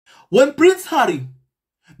When Prince Harry,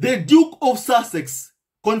 the Duke of Sussex,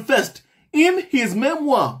 confessed in his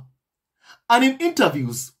memoir and in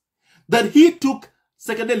interviews that he took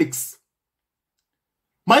psychedelics,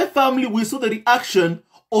 my family, we saw the reaction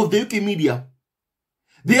of the UK media.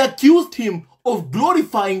 They accused him of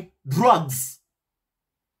glorifying drugs.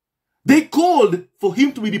 They called for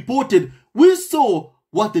him to be deported. We saw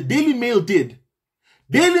what the Daily Mail did.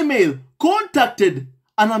 Daily Mail contacted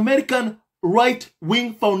an American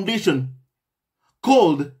right-wing foundation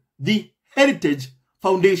called the Heritage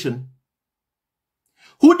Foundation,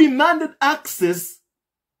 who demanded access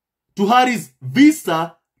to Harry's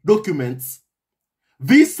visa documents,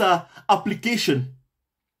 visa application,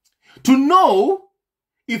 to know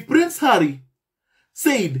if Prince Harry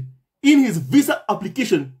said in his visa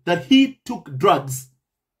application that he took drugs.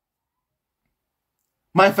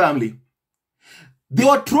 My family, they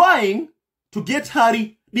were trying to get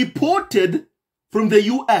Harry deported from the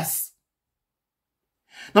US.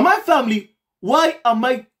 Now, my family, why am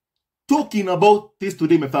I talking about this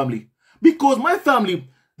today, my family? Because my family,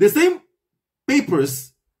 the same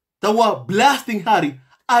papers that were blasting Harry,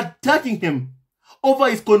 attacking him over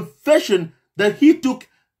his confession that he took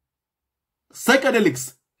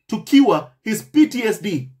psychedelics to cure his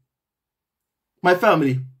PTSD. My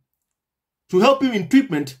family, to help him in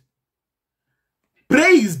treatment,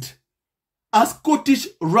 praised a Scottish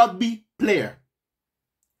rugby player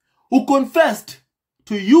who confessed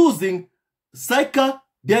to using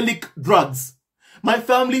psychedelic drugs. My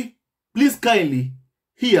family, please kindly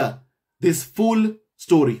hear this full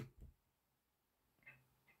story.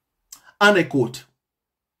 And I quote,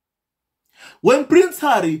 "When Prince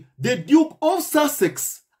Harry, the Duke of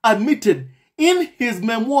Sussex, admitted in his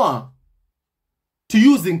memoir to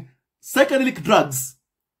using psychedelic drugs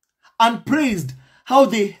and praised how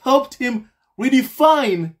they helped him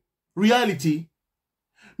redefine reality,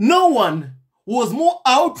 no one was more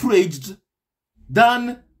outraged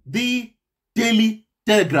than the Daily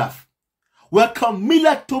Telegraph, where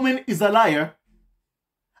Camilla Tomin is a liar,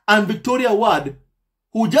 and Victoria Ward,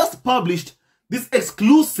 who just published this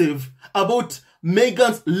exclusive about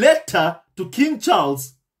Meghan's letter to King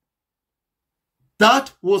Charles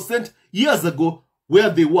that was sent years ago,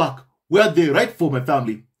 where they work, where they write for my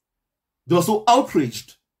family. They were so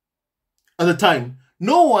outraged at the time.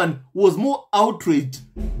 No one was more outraged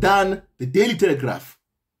than the Daily Telegraph.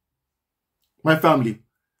 My family.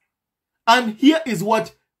 And here is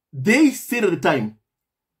what they said at the time.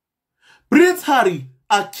 Prince Harry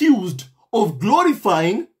accused of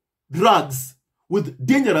glorifying drugs with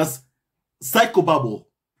dangerous psychobabble.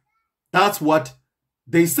 That's what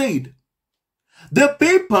they said. The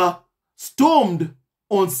paper stormed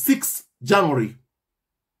on 6 January,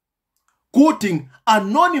 quoting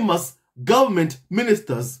anonymous government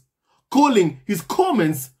ministers, calling his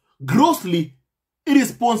comments grossly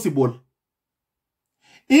irresponsible,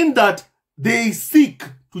 in that they seek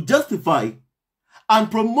to justify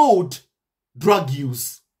and promote drug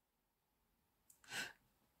use.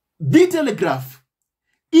 The Telegraph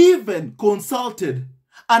even consulted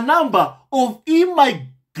a number of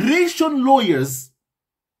immigration lawyers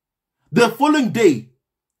the following day,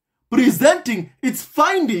 presenting its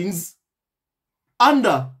findings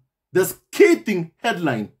under the scathing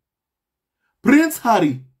headline, "Prince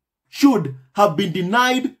Harry should have been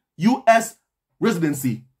denied US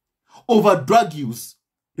residency over drug use,"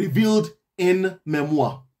 revealed in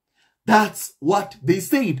memoir. That's what they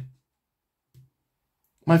said.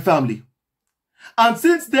 My family. And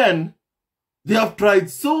since then, they have tried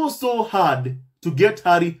so hard to get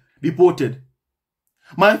Harry deported.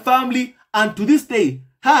 My family, and to this day,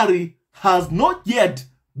 Harry has not yet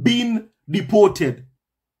been deported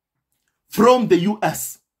from the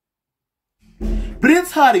US.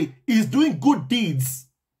 Prince Harry is doing good deeds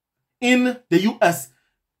in the US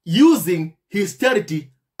using his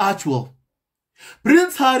charity Archwell.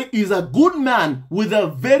 Prince Harry is a good man with a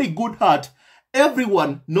very good heart.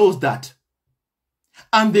 Everyone knows that.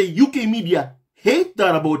 And the UK media hate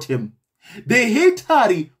that about him. They hate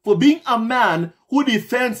Harry for being a man who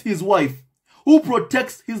defends his wife, who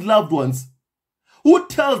protects his loved ones, who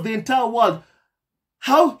tells the entire world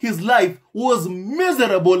how his life was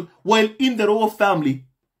miserable while in the royal family.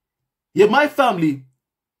 Yet my family,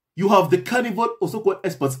 you have the carnival of so-called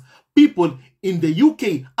experts, people in the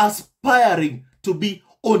UK aspiring to be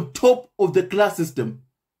on top of the class system.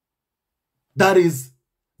 That is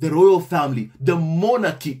the royal family, the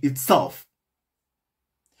monarchy itself.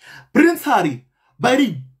 Prince Harry, by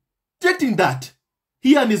rejecting that,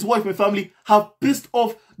 he and his wife and family have pissed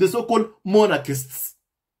off the so-called monarchists.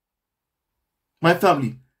 My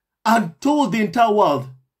family, and told the entire world,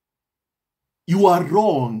 you are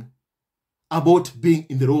wrong. about being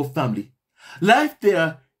in the royal family. Life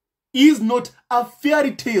there is not a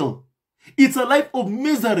fairy tale. It's a life of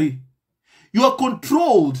misery. You are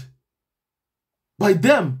controlled by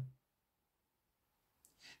them.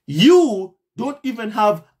 You don't even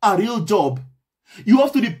have a real job. You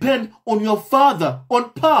have to depend on your father,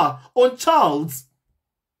 on Pa, on Charles.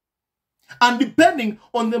 And depending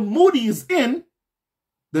on the mood he is in,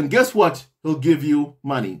 then guess what? He'll give you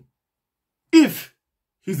money. If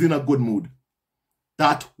he's in a good mood.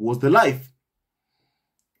 That was the life.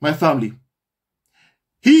 My family.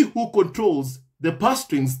 He who controls the purse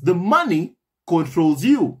strings, the money, controls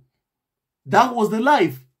you. That was the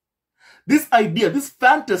life. This idea, this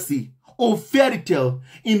fantasy of fairy tale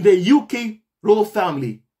in the UK royal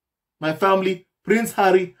family, my family, Prince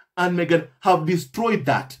Harry and Meghan, have destroyed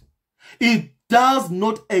that. It does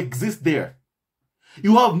not exist there.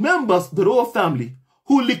 You have members of the royal family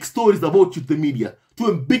who leak stories about you to the media to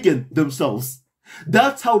embiggen themselves.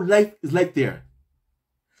 That's how life is like there.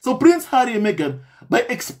 So Prince Harry and Meghan, by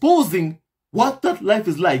exposing what that life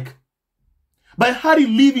is like, by Harry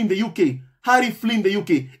leaving the UK, Harry fleeing the UK,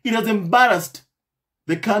 it has embarrassed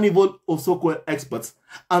the carnival of so-called experts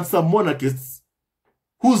and some monarchists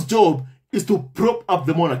whose job is to prop up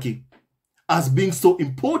the monarchy as being so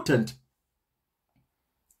important.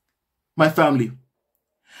 My family.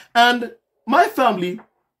 And my family,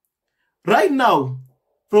 right now,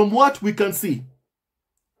 from what we can see,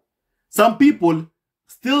 some people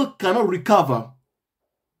still cannot recover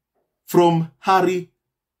from Harry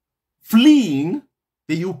fleeing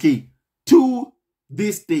the UK. To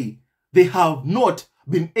this day, they have not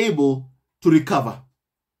been able to recover.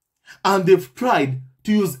 And they've tried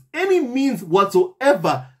to use any means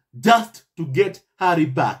whatsoever just to get Harry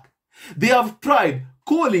back. They have tried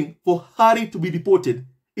calling for Harry to be deported.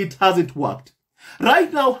 It hasn't worked.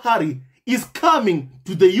 Right now, Harry is coming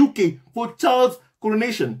to the UK for Charles'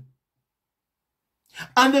 coronation.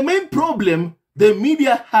 And the main problem the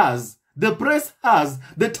media has, the press has,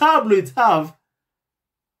 the tabloids have,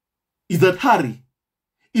 is that Harry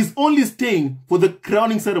is only staying for the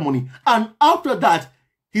crowning ceremony. And after that,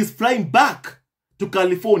 he's flying back to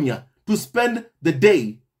California to spend the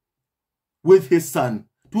day with his son,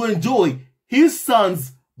 to enjoy his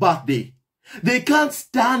son's birthday. They can't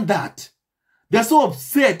stand that. They're so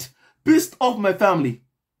upset, pissed off my family.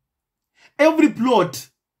 Every plot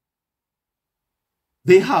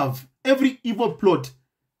they have, every evil plot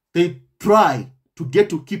they try to get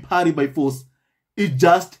to keep Harry by force, it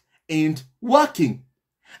just ain't working.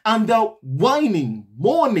 And they're whining,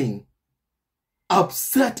 mourning,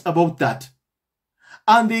 upset about that.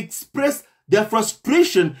 And they express their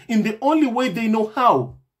frustration in the only way they know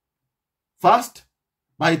how. First,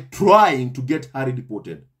 by trying to get Harry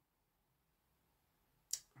deported.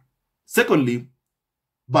 Secondly,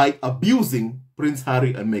 by abusing Prince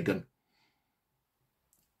Harry and Meghan.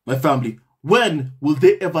 My family, when will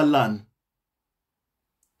they ever learn?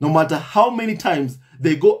 No matter how many times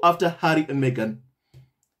they go after Harry and Meghan,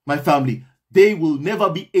 my family, they will never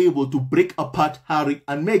be able to break apart Harry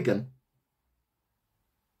and Meghan.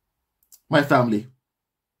 My family.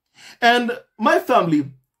 And my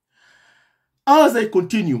family, as I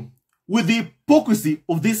continue with the hypocrisy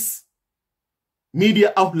of these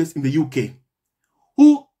media outlets in the UK,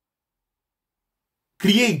 who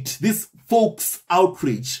create this folks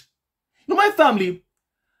outrage. My family,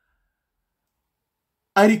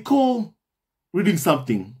 I recall reading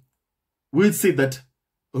something which said that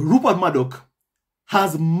Rupert Murdoch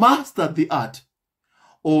has mastered the art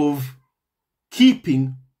of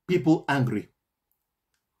keeping people angry.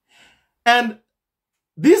 And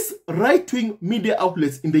these right-wing media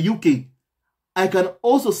outlets in the UK, I can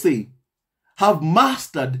also say, have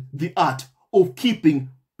mastered the art of keeping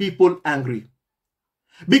people angry.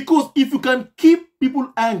 Because if you can keep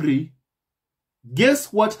people angry,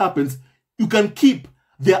 guess what happens? You can keep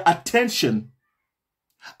their attention.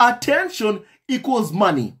 Attention equals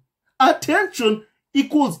money. Attention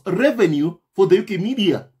equals revenue for the UK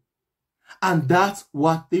media. And that's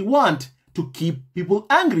what they want, to keep people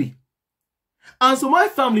angry. And so my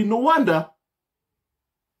family, no wonder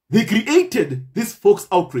they created this folks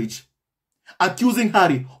outrage, accusing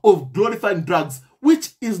Harry of glorifying drugs,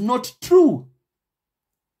 which is not true.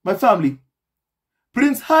 My family,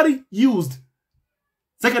 Prince Harry used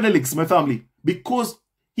psychedelics, my family, because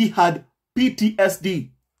he had PTSD.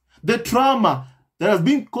 The trauma that has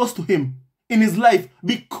been caused to him in his life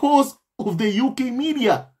because of the UK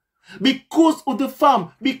media, because of the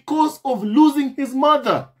farm, because of losing his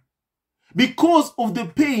mother, because of the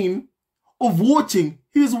pain of watching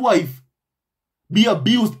his wife be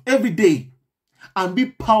abused every day and be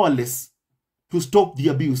powerless to stop the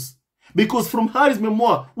abuse. Because from Harry's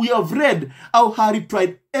memoir, we have read how Harry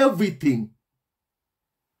tried everything.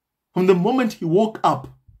 From the moment he woke up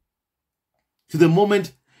to the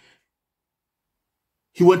moment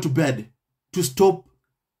he went to bed, to stop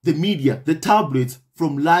the media, the tabloids,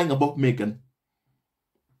 from lying about Meghan.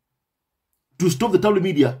 To stop the tabloid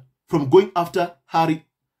media from going after Harry,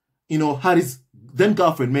 Harry's then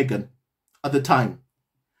girlfriend Meghan at the time.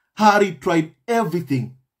 Harry tried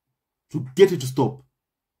everything to get it to stop.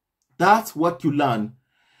 That's what you learn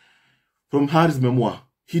from Harry's memoir.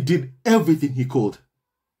 He did everything he could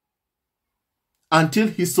until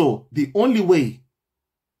he saw the only way,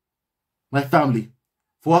 my family,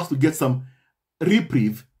 for us to get some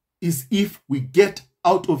reprieve is if we get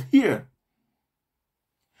out of here.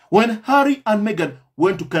 When Harry and Meghan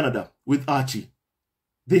went to Canada with Archie,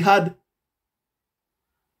 they had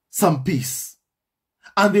some peace.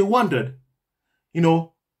 And they wondered,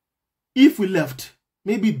 if we left,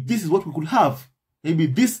 maybe this is what we could have. Maybe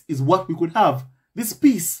this is what we could have, this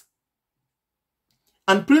peace.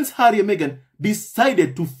 And Prince Harry and Meghan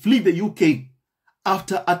decided to flee the UK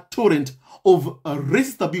after a torrent of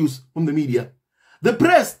racist abuse from the media. The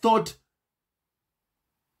press thought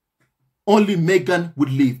only Meghan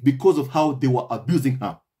would leave because of how they were abusing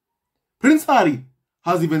her. Prince Harry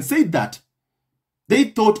has even said that they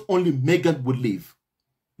thought only Meghan would leave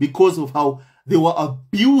because of how they were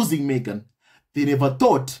abusing Meghan. They never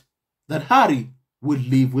thought that Harry would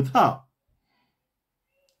live with her.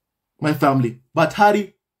 My family. But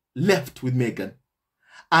Harry left with Meghan.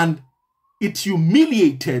 And it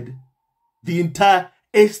humiliated the entire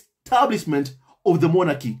establishment of the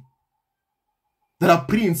monarchy, that a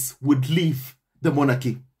prince would leave the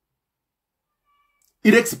monarchy.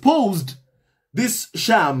 It exposed this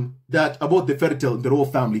sham about the fairy tale in the royal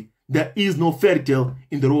family. There is no fairy tale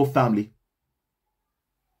in the royal family.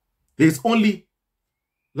 There is only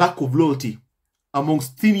lack of loyalty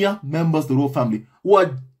amongst senior members of the royal family who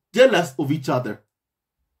are jealous of each other,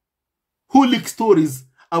 who leak stories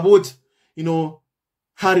about,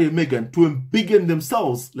 Harry and Meghan to embiggen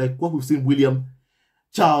themselves, like what we've seen William,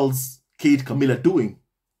 Charles, Kate, Camilla doing.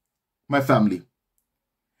 My family.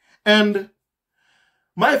 And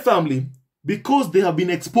my family, because they have been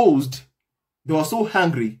exposed, they were so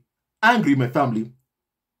angry, my family,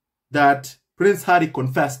 that Prince Harry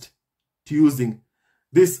confessed to using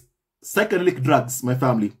these psychedelic drugs, my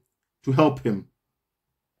family, to help him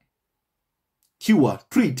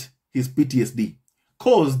treat his PTSD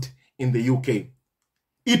caused in the UK.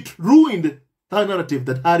 It ruined the narrative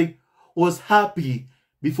that Harry was happy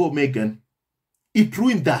before Meghan. It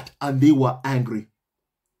ruined that, and they were angry.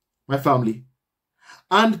 My family.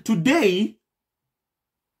 And today,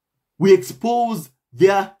 we expose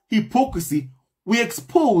their hypocrisy. We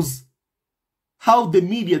expose how the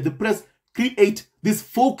media, the press, create this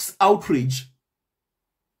folks outrage.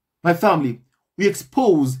 My family. We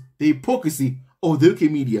expose the hypocrisy of the UK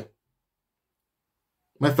media.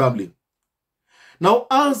 My family. Now,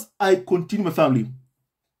 as I continue, my family,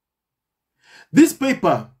 this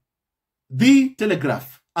paper, the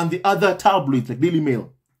Telegraph, and the other tabloids like Daily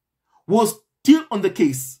Mail, was still on the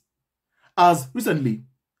case as recently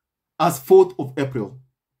as 4th of April,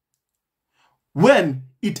 when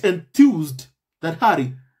it enthused that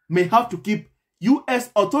Harry may have to keep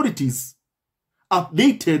US authorities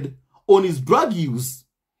updated on his drug use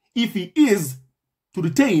if he is to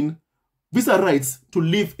retain visa rights to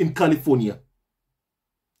live in California.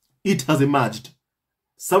 It has emerged.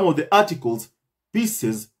 Some of the articles,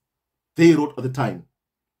 pieces they wrote at the time.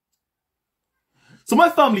 So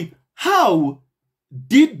my family, how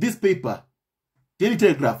did this paper, Daily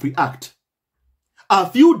Telegraph, react? A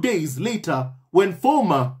few days later, when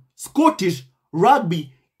former Scottish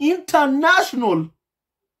rugby international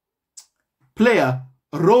player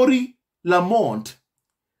Rory Lamont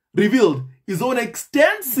revealed his own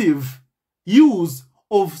extensive use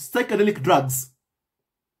of psychedelic drugs.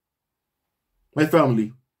 My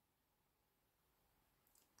family.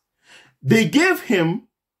 They gave him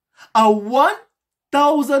a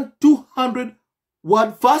 1,200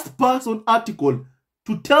 word first-person article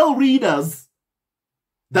to tell readers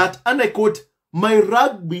that, and I quote, "My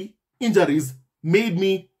rugby injuries made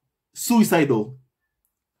me suicidal.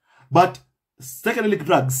 But psychedelic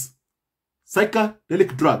drugs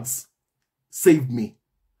saved me."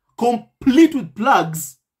 Complete with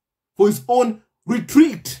plugs for his own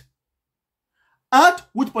retreat, at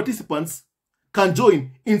which participants can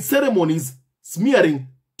join in ceremonies smearing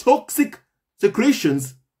toxic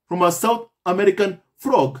secretions from a South American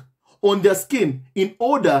frog on their skin in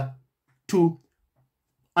order to,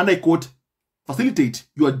 and I quote, "facilitate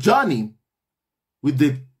your journey with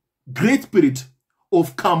the great spirit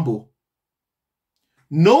of Cambo."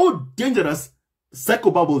 no dangerous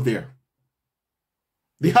psychobabble there.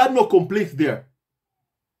 They had no complaint there.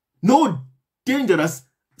 No dangerous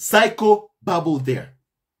psychobabble there.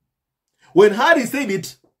 When Harry said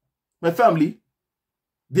it, my family,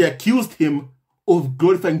 they accused him of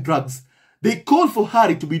glorifying drugs. They called for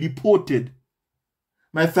Harry to be deported.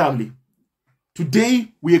 My family,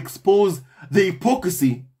 today we expose the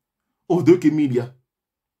hypocrisy of the UK media.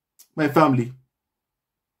 My family.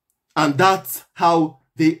 And that's how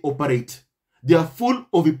they operate. They are full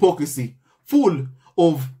of hypocrisy, full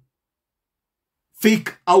of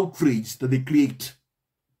fake outrage that they create.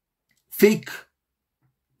 Fake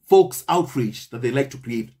folks outrage that they like to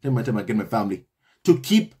create time and time again, my family, to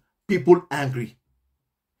keep people angry.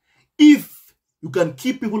 If you can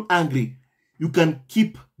keep people angry, you can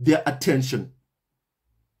keep their attention.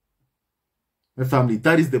 My family,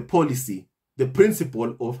 that is the policy, the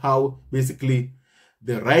principle of how basically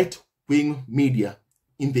the right-wing media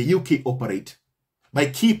in the UK operate, by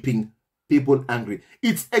keeping people angry.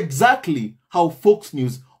 It's exactly how Fox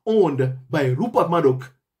News, owned by Rupert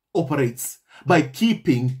Murdoch, operates, by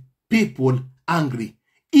keeping people angry.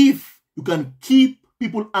 If you can keep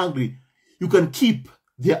people angry, you can keep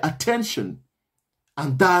their attention.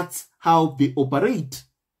 And that's how they operate.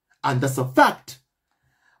 And that's a fact,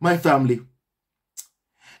 my family.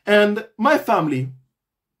 And my family,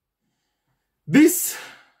 these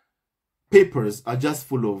papers are just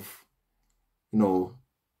full of,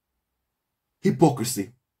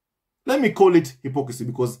 hypocrisy. Let me call it hypocrisy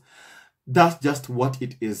because that's just what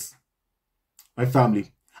it is, my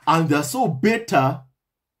family. And they're so bitter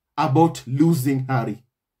about losing Harry.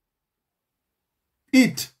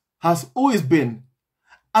 It has always been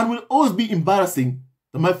and will always be embarrassing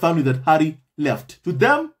to my family that Harry left. To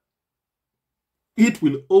them, it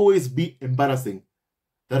will always be embarrassing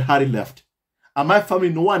that Harry left. And my family,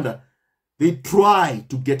 no wonder, they try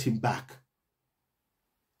to get him back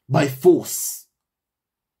by force,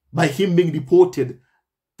 by him being deported.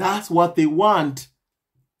 That's what they want,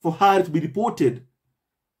 for Harry to be deported.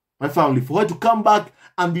 My family, for her to come back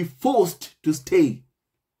and be forced to stay.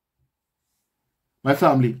 My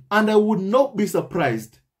family, and I would not be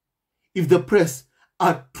surprised if the press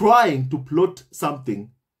are trying to plot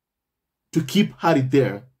something to keep Harry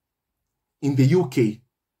there in the UK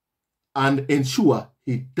and ensure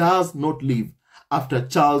he does not leave after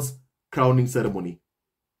Charles' crowning ceremony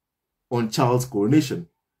on Charles' coronation.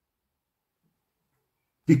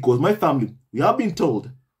 Because my family, we have been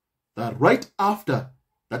told that right after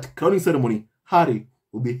that crowning ceremony, Harry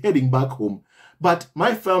will be heading back home. But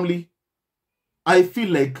my family, I feel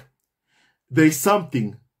like there is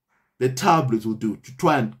something the tabloids will do to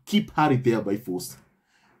try and keep Harry there by force.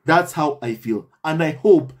 That's how I feel. And I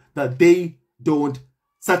hope that they don't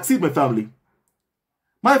succeed, my family.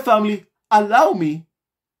 My family, allow me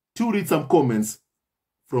to read some comments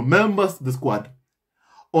from members of the squad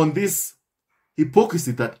on this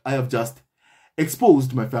hypocrisy that I have just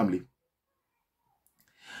exposed, my family.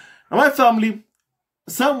 Now, my family,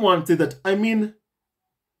 someone said that,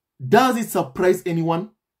 does it surprise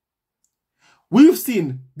anyone? We've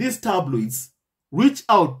seen these tabloids reach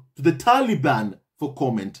out to the Taliban for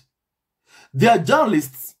comment. Their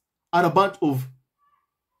journalists are a bunch of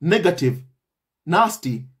negative,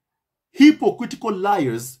 nasty, hypocritical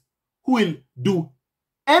liars who will do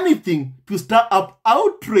anything to stir up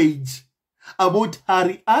outrage about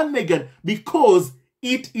Harry and Meghan because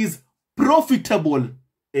it is profitable.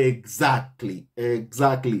 Exactly.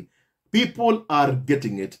 People are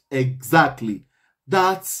getting it. Exactly.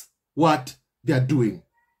 That's what they're doing,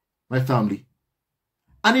 my family.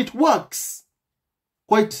 And it works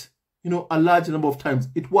quite, a large number of times.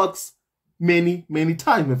 It works many, many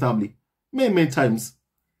times, my family. Many, many times.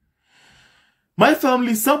 My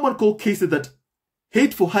family, someone called Kay said that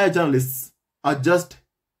hate for hire journalists are just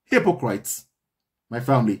hypocrites, my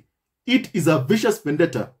family. It is a vicious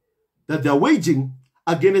vendetta that they're waging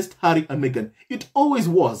against Harry and Meghan. It always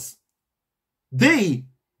was. They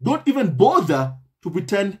don't even bother to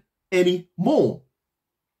pretend anymore.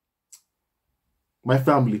 My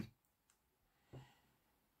family.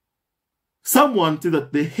 Someone said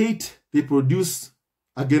that the hate they produce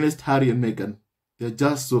against Harry and Meghan, they're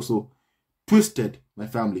just so twisted, my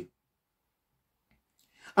family.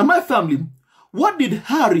 And my family, what did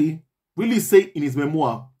Harry really say in his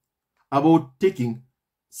memoir about taking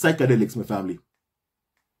psychedelics, my family?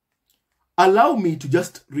 Allow me to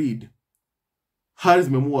just read Harry's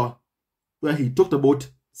memoir where he talked about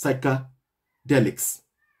psychedelics.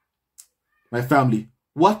 My family,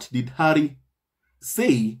 what did Harry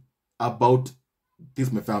say about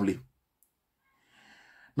this, my family?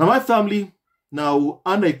 Now, my family,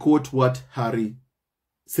 and I quote what Harry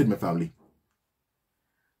said my family.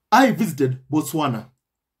 I visited Botswana,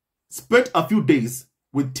 spent a few days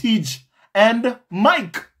with Tej and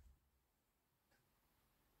Mike.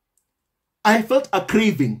 I felt a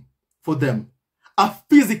craving for them, a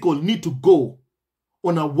physical need to go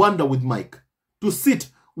on a wander with Mike, to sit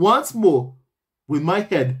once more with my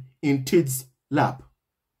head in Tej's lap,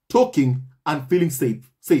 talking and feeling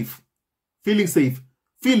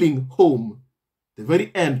feeling home. The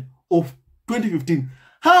very end of 2015,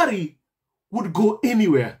 Harry would go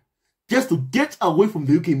anywhere just to get away from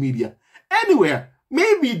the UK media. Anywhere.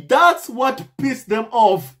 Maybe that's what pissed them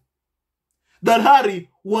off. That Harry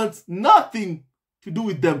wants nothing to do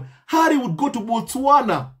with them. Harry would go to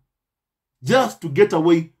Botswana just to get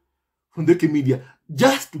away from the UK media,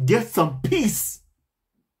 just to get some peace.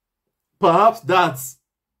 Perhaps that's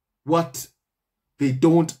what they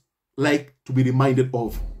don't like to be reminded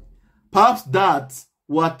of. Perhaps that's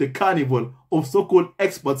what the carnival of so-called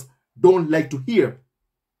experts don't like to hear.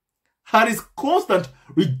 Harry's constant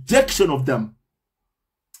rejection of them,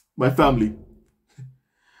 my family.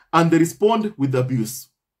 And they respond with abuse,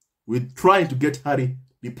 with trying to get Harry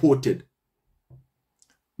deported.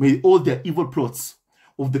 May all their evil plots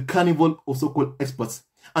of the carnival of so-called experts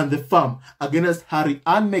and the farm against Harry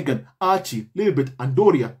and Meghan, Archie, Lilibet and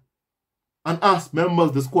Doria, and us members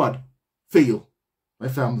of the squad, fail, my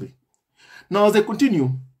family. Now as I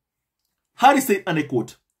continue, Harry said, and I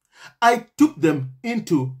quote, I took them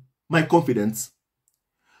into my confidence,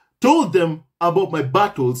 told them about my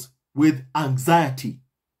battles with anxiety.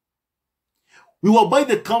 We were by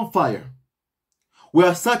the campfire,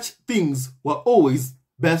 where such things were always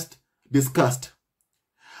best discussed.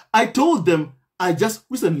 I told them I just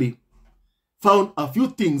recently found a few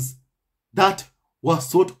things that were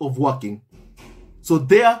sort of working. So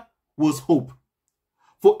there was hope.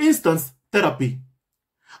 For instance, therapy.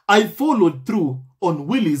 I followed through on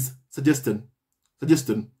Willie's suggestion.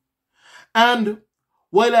 And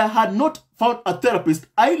while I had not found a therapist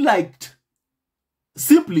I liked,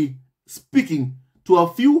 simply speaking to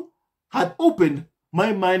a few had opened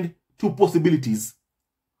my mind to possibilities.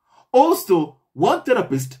 Also, one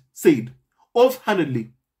therapist said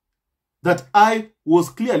offhandedly that I was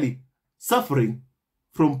clearly suffering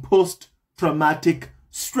from post-traumatic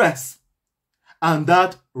stress, and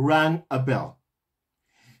that rang a bell.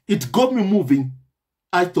 It got me moving,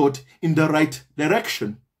 I thought, in the right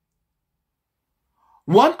direction.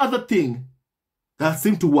 One other thing that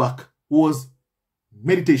seemed to work was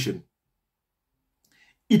meditation.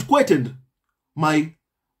 It quietened my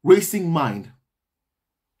racing mind,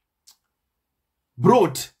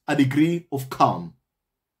 brought a degree of calm.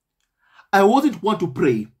 I wasn't one to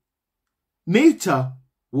pray. Nature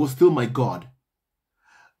was still my God.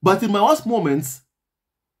 But in my worst moments,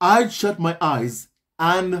 I'd shut my eyes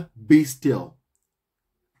and be still.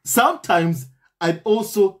 Sometimes I'd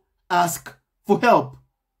also ask for help,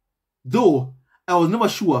 though I was never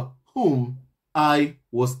sure whom I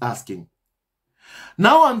was asking.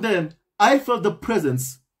 Now and then, I felt the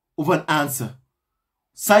presence of an answer.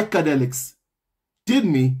 Psychedelics did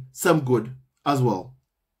me some good as well.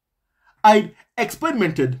 I'd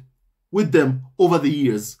experimented with them over the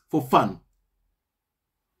years for fun.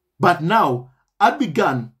 But now, I'd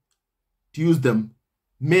begun to use them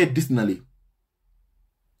medicinally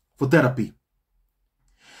for therapy.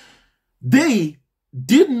 They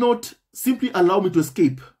did not simply allow me to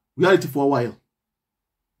escape reality for a while.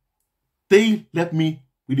 They let me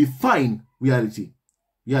redefine reality.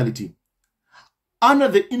 Under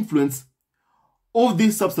the influence of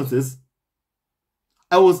these substances,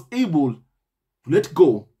 I was able to let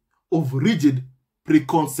go of rigid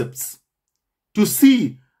preconcepts, to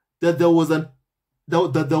see that there was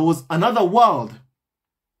another world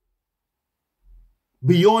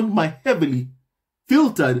beyond my heavily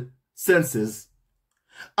filtered senses,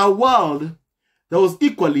 a world that was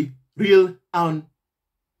equally real and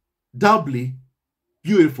doubly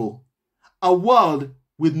beautiful, a world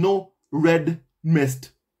with no red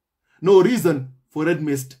mist, no reason for red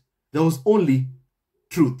mist. There was only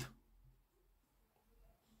truth.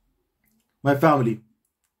 My family,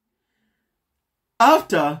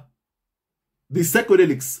 after the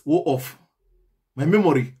psychedelics wore off, my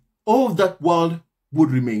memory of that world would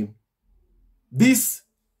remain. This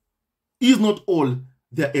is not all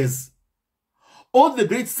there is. All the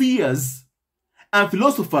great seers and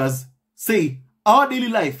philosophers say our daily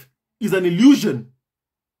life is an illusion.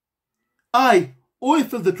 I always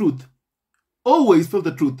felt the truth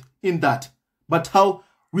in that, but how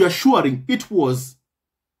reassuring it was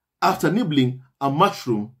after nibbling a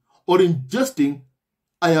mushroom or ingesting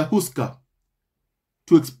ayahuasca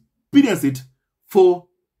to experience it for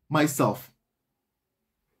myself.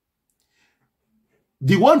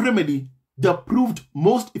 The one remedy that proved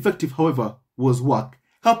most effective, however, was work,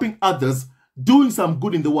 helping others, doing some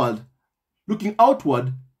good in the world, looking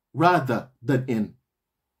outward rather than in.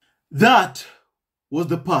 That was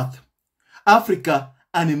the path Africa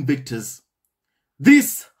and Invictus.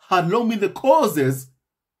 This had long been the causes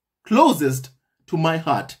closest to my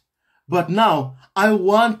heart, but now I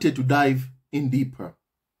wanted to dive in deeper.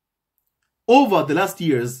 Over the last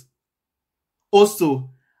years, also,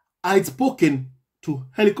 I'd spoken to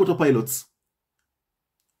helicopter pilots,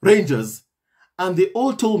 rangers, and they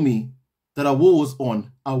all told me that a war was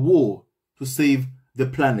on, a war to save the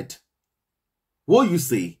planet. What you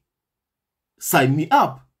say? Sign me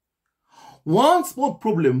up. One small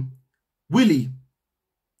problem, Willie.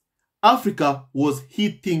 Africa was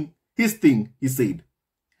his thing, he said.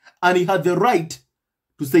 And he had the right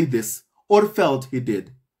to say this, or felt he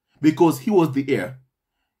did, because he was the heir.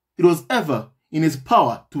 It was ever in his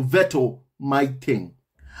power to veto my thing.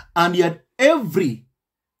 And he had every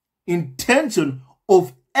intention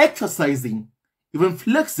of exercising, even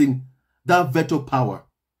flexing that veto power.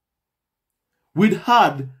 We'd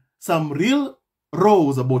had some real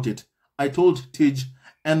rows about it, I told Tidge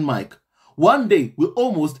and Mike. One day, we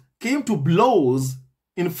almost came to blows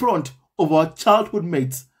in front of our childhood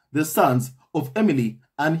mates, the sons of Emily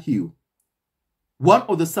and Hugh. One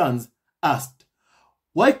of the sons asked,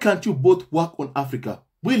 "Why can't you both work on Africa?"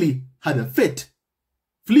 Willie had a fit,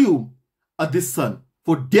 flew at this son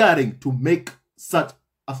for daring to make such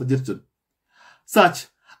a suggestion.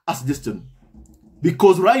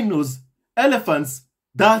 Because rhinos, elephants,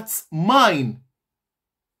 that's mine.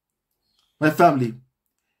 My family.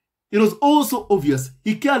 It was also obvious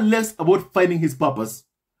he cared less about finding his purpose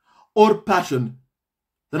or passion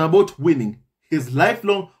than about winning his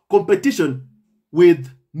lifelong competition with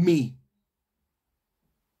me.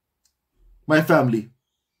 My family.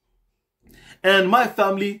 And my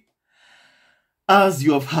family, as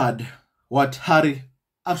you have heard what Harry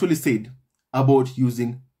actually said about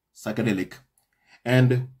using psychedelic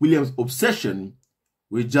and William's obsession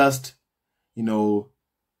with just,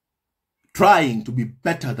 trying to be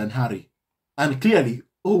better than Harry and clearly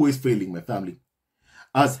always failing, my family.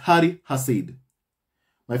 As Harry has said,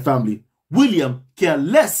 my family, William cared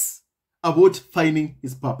less about finding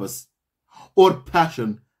his purpose or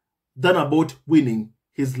passion than about winning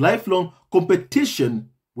his lifelong competition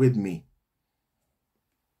with me.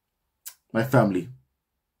 My family.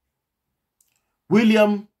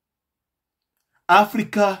 William,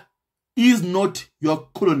 Africa is not your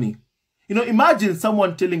colony. Imagine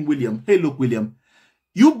someone telling William, "Hey, look, William,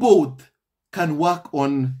 you both can work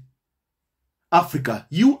on Africa,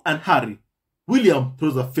 you and Harry." William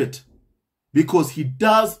throws a fit because he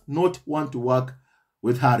does not want to work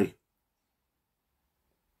with Harry.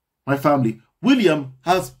 My family, William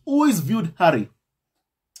has always viewed Harry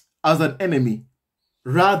as an enemy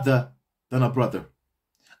rather than a brother,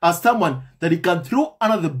 as someone that he can throw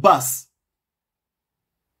under the bus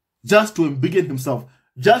just to embiggen himself,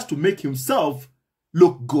 just to make himself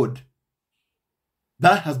look good.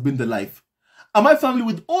 That has been the life. And my family,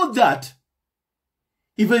 with all that,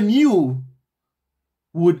 even you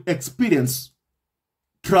would experience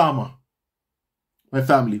trauma. My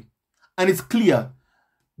family. And it's clear,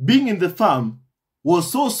 being in the farm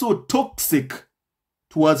was so toxic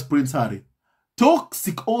towards Prince Harry.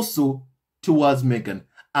 Toxic also towards Meghan.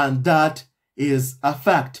 And that is a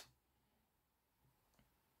fact.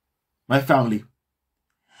 My family.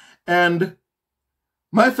 And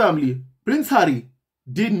my family, Prince Harry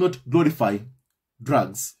did not glorify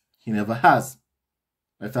drugs. He never has.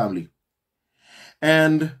 My family.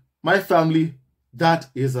 And my family, that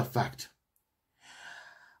is a fact.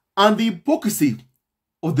 And the hypocrisy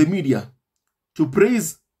of the media to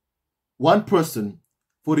praise one person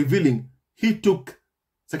for revealing he took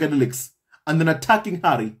psychedelics and then attacking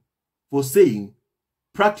Harry for saying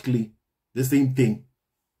practically the same thing.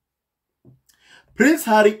 Prince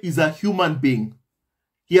Harry is a human being.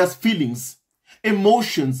 He has feelings,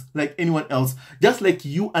 emotions like anyone else, just like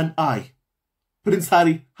you and I. Prince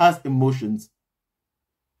Harry has emotions.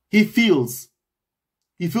 He feels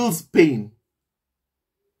pain.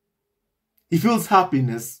 He feels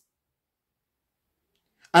happiness.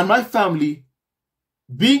 And my family,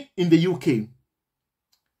 being in the UK,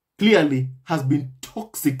 clearly has been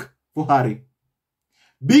toxic for Harry.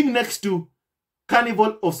 Being next to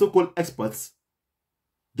carnival of so-called experts,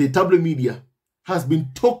 the tabloid media, has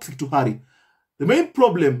been toxic to Harry. The main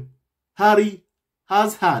problem Harry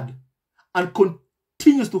has had and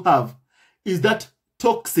continues to have is that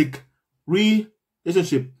toxic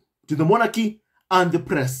relationship to the monarchy and the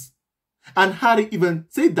press. And Harry even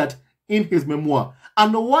said that in his memoir.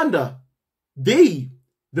 And no wonder they,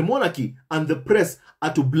 the monarchy and the press,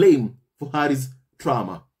 are to blame for Harry's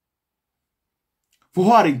trauma. For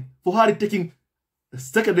Harry taking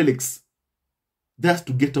psychedelics just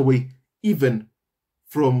to get away even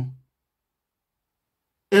from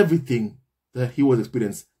everything that he was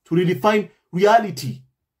experiencing. To redefine reality,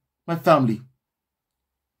 my family.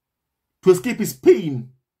 To escape his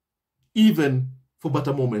pain, even for but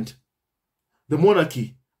a moment. The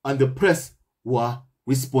monarchy and the press were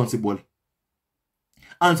responsible.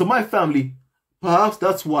 And so my family, perhaps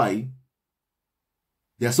that's why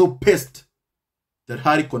they are so pissed that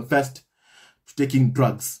Harry confessed to taking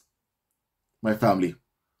drugs. My family.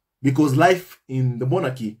 Because life in the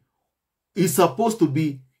monarchy is supposed to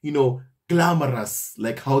be, glamorous,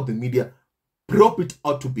 like how the media prop it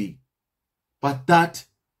out to be. But that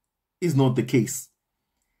is not the case.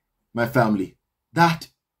 My family, that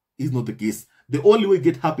is not the case. The only way you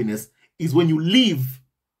get happiness is when you live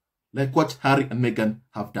like what Harry and Meghan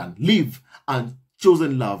have done. Live and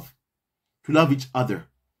chosen love. To love each other.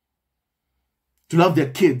 To love their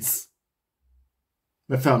kids.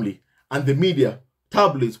 My family. And the media,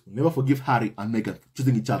 tabloids, will never forgive Harry and Meghan for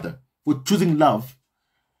choosing each other. For choosing love.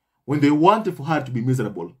 When they wanted for Harry to be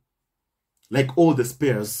miserable. Like all the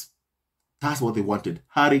spares. That's what they wanted.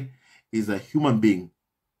 Harry is a human being.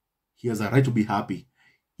 He has a right to be happy.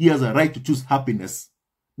 He has a right to choose happiness.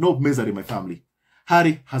 Not misery, my family.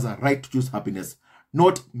 Harry has a right to choose happiness.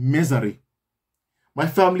 Not misery. My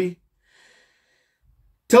family,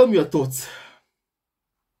 tell me your thoughts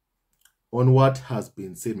on what has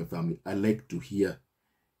been said, my family. I'd like to hear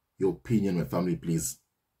your opinion, my family, please.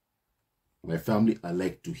 My family, I'd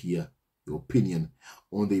like to hear your opinion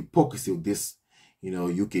on the hypocrisy of this,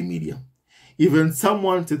 UK media. Even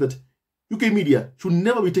someone said that UK media should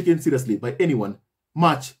never be taken seriously by anyone,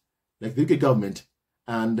 much like the UK government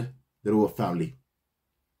and the royal family.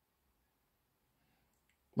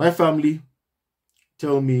 My family,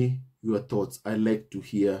 tell me your thoughts. I'd like to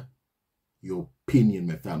hear your opinion,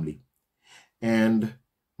 my family. And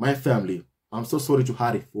my family, I'm so sorry to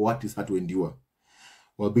Harry for what he's had to endure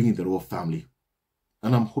while being in the royal family.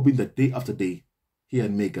 And I'm hoping that day after day, he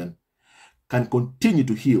and Meghan can continue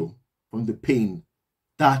to heal from the pain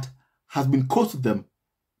that has been caused to them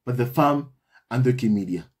by the farm and the UK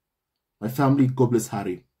media. My family, God bless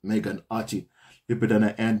Harry, Meghan, Archie,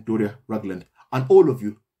 Lipedana, and Doria Ragland, and all of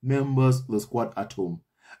you, members of the squad at home.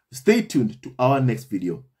 Stay tuned to our next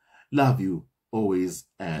video. Love you always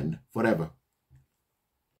and forever.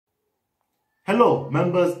 Hello,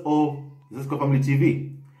 members of Zesco Family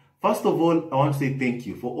TV. First of all, I want to say thank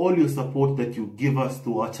you for all your support that you give us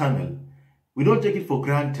to our channel. We don't take it for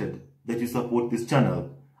granted that you support this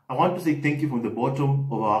channel. I want to say thank you from the bottom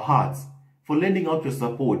of our hearts for lending out your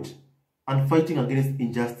support and fighting against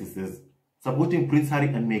injustices, supporting Prince Harry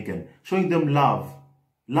and Meghan, showing them love.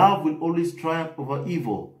 Love will always triumph over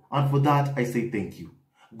evil, and for that I say thank you.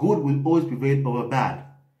 Good will always prevail over bad.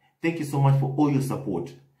 Thank you so much for all your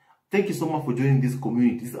support. Thank you so much for joining this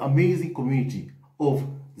community, this amazing community of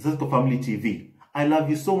Zesco Family TV. I love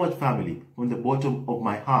you so much, family, from the bottom of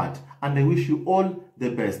my heart, and I wish you all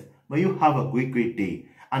the best. May you have a great day,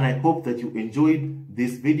 and I hope that you enjoyed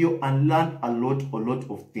this video and learned a lot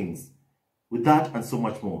of things. With that and so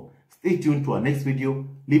much more, stay tuned to our next video.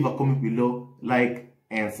 Leave a comment below, like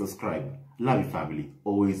and subscribe. Love you, family,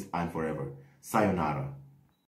 always and forever. Sayonara.